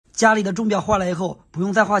家里的钟表坏了以后，不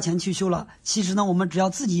用再花钱去修了。其实呢，我们只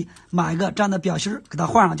要自己买一个这样的表芯给它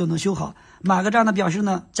换上就能修好。买个这样的表芯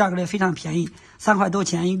呢，价格也非常便宜，3块多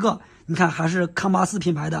钱一个。你看，还是康巴斯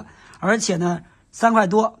品牌的，而且呢，3块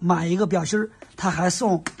多买一个表芯，它还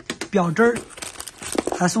送表针儿，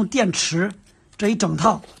还送电池，这一整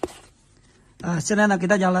套。现在呢，给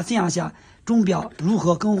大家来分享一下钟表如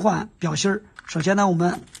何更换表芯。首先呢，我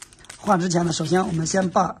们换之前呢，首先我们先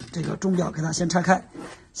把这个钟表给它先拆开，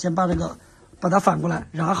先把它反过来，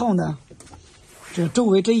然后呢，这周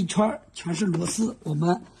围这一圈全是螺丝，我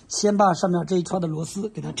们先把上面这一圈的螺丝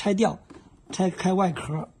给它拆掉，拆开外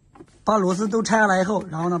壳，把螺丝都拆下来以后，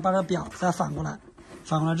然后呢，把这个表再反过来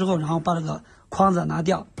之后，然后把这个框子拿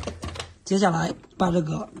掉，接下来把这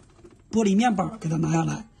个玻璃面板给它拿下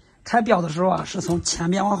来。开表的时候啊，是从前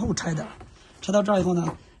边往后拆的，拆到这儿以后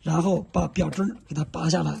呢，然后把表针给它拔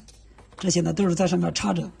下来，这些呢都是在上面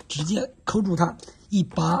插着，直接扣住它，一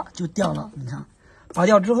拔就掉了。你看，拔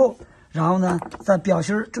掉之后，然后呢，在表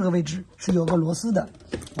芯这个位置是有个螺丝的，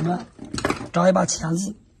我们找一把钳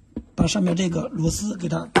子，把上面这个螺丝给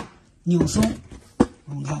它拧松。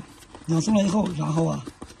我们看，拧松了以后，然后啊，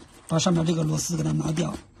把上面这个螺丝给它拿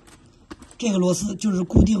掉。这个螺丝就是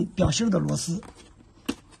固定表芯的螺丝。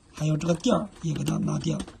还有这个垫儿也给它拿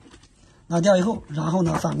掉，拿掉以后，然后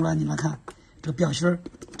呢反过来你来看，这个表芯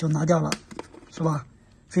就拿掉了，是吧？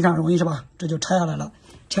非常容易是吧？这就拆下来了。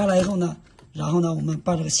拆下来以后呢，然后呢我们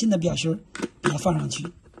把这个新的表芯给它放上去，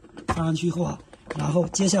放上去以后啊，然后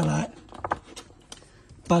接下来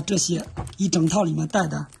把这些一整套里面带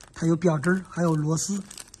的，还有表针还有螺丝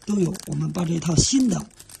都有，我们把这一套新的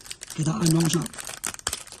给它安装上。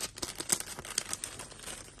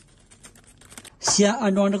先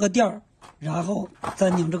安装这个垫儿，然后再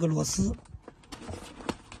拧这个螺丝。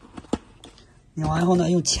拧完以后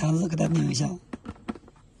呢，用钳子给它拧一下，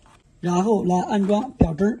然后来安装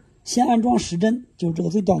表针。先安装时针，就是这个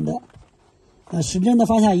最短的。时针的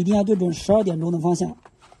方向一定要对准12点钟的方向。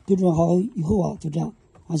对准好以后啊，就这样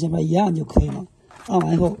往前边一按就可以了。按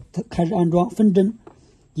完以后，它开始安装分针，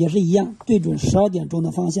也是一样，对准12点钟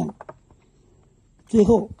的方向。最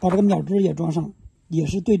后把这个秒针也装上，也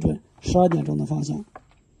是对准12点钟的方向，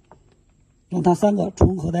让它3个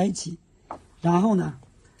重合在一起。然后呢，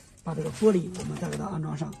把这个玻璃我们再给它安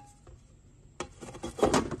装上。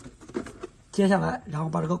接下来，然后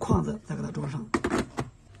把这个框子再给它装上。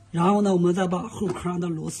然后呢，我们再把后壳上的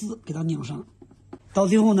螺丝给它拧上。到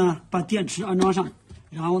最后呢，把电池安装上。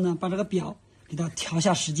然后呢，把这个表给它调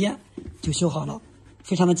下时间，就修好了，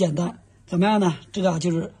非常的简单。怎么样呢？这个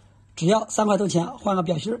就是只要3块多钱换个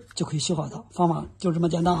表芯就可以修好的方法，就这么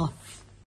简单啊。